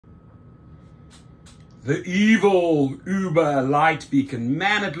The evil Uber light beacon.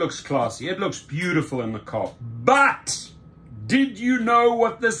 Man, it looks classy. It looks beautiful in the car. But did you know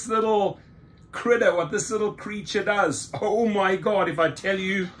what this little critter, what this little creature does? Oh my God, if I tell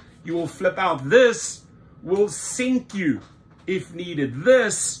you, you will flip out. This will sink you if needed.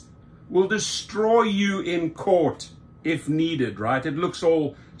 This will destroy you in court if needed, right? It looks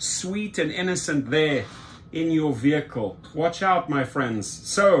all sweet and innocent there in your vehicle. Watch out, my friends.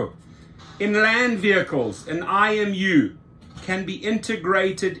 So, in land vehicles, an IMU can be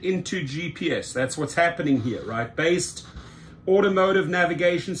integrated into GPS. That's what's happening here, right? Based automotive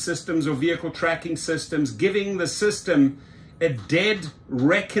navigation systems or vehicle tracking systems, giving the system a dead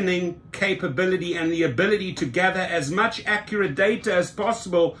reckoning capability and the ability to gather as much accurate data as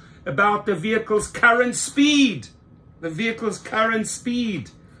possible about the vehicle's current speed, the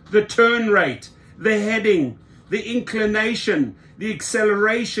turn rate, the heading, the inclination, the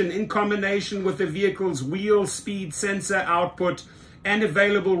acceleration in combination with the vehicle's wheel speed sensor output and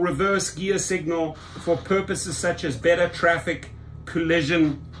available reverse gear signal for purposes such as better traffic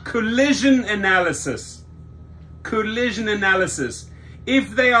collision analysis.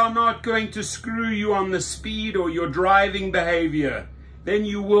 If they are not going to screw you on the speed or your driving behavior, then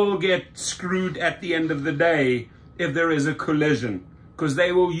you will get screwed at the end of the day if there is a collision, because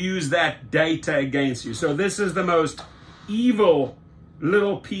they will use that data against you. So this is the most evil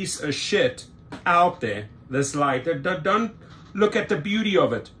little piece of shit out there, this light. Don't look at the beauty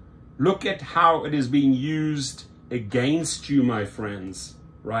of it. Look at how it is being used against you, my friends,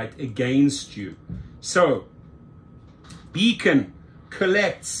 right? Against you. So, Beacon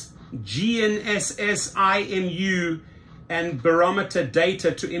collects GNSS IMU and barometer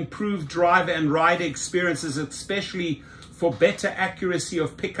data to improve driver and rider experiences, especially for better accuracy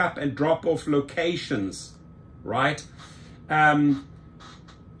of pickup and drop-off locations, right?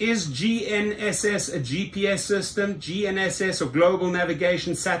 Is GNSS a GPS system? GNSS, or Global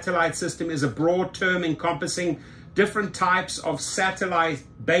Navigation Satellite System, is a broad term encompassing different types of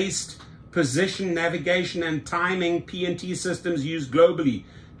satellite-based position, navigation, and timing PNT systems used globally.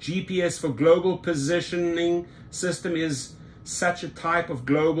 GPS for Global Positioning System is such a type of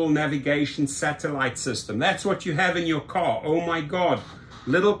global navigation satellite system. That's what you have in your car. Oh my God.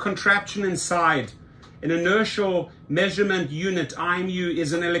 Little contraption inside. An inertial measurement unit, IMU,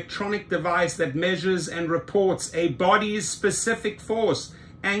 is an electronic device that measures and reports a body's specific force,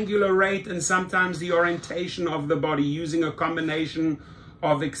 angular rate, and sometimes the orientation of the body using a combination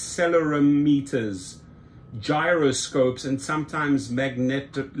of accelerometers, gyroscopes, and sometimes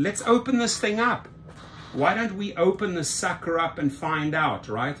magnetic. Let's open this thing up. Why don't we open the sucker up and find out,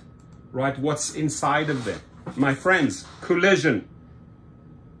 right? Right, what's inside of there? My friends, collision.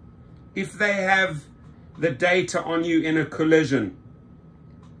 If they have the data on you in a collision,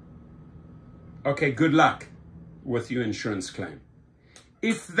 okay, good luck with your insurance claim.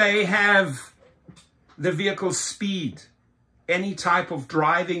 If they have the vehicle's speed, any type of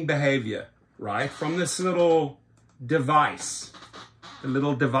driving behavior, right, from this little device,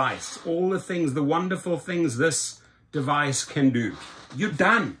 all the things, the wonderful things this device can do, you're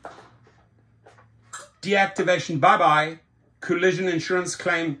done. Deactivation, bye-bye. Collision insurance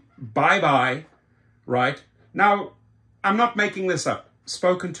claim, bye-bye. Right? Now, I'm not making this up.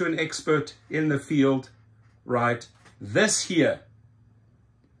 Spoken to an expert in the field, right? This here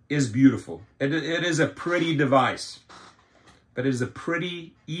is beautiful. It is a pretty device, but it is a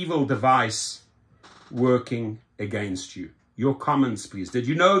pretty evil device working against you. Your comments, please. Did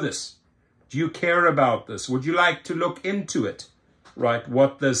you know this? Do you care about this? Would you like to look into it? Right?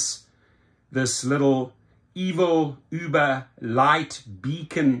 What this little evil Uber light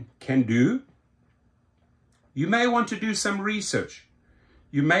beacon can do? You may want to do some research.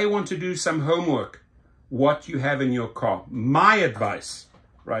 You may want to do some homework, what you have in your car. My advice,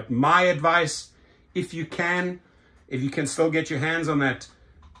 right? My advice, if you can still get your hands on that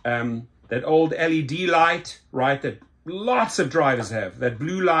old LED light, right? That lots of drivers have, that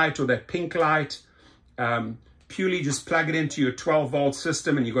blue light or that pink light. Purely just plug it into your 12-volt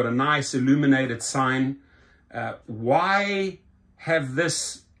system and you've got a nice illuminated sign. Why have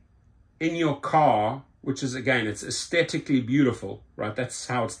this in your car, which is, again, it's aesthetically beautiful, right? That's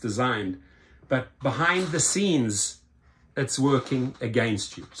how it's designed. But behind the scenes, it's working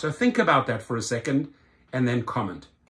against you. So think about that for a second and then comment.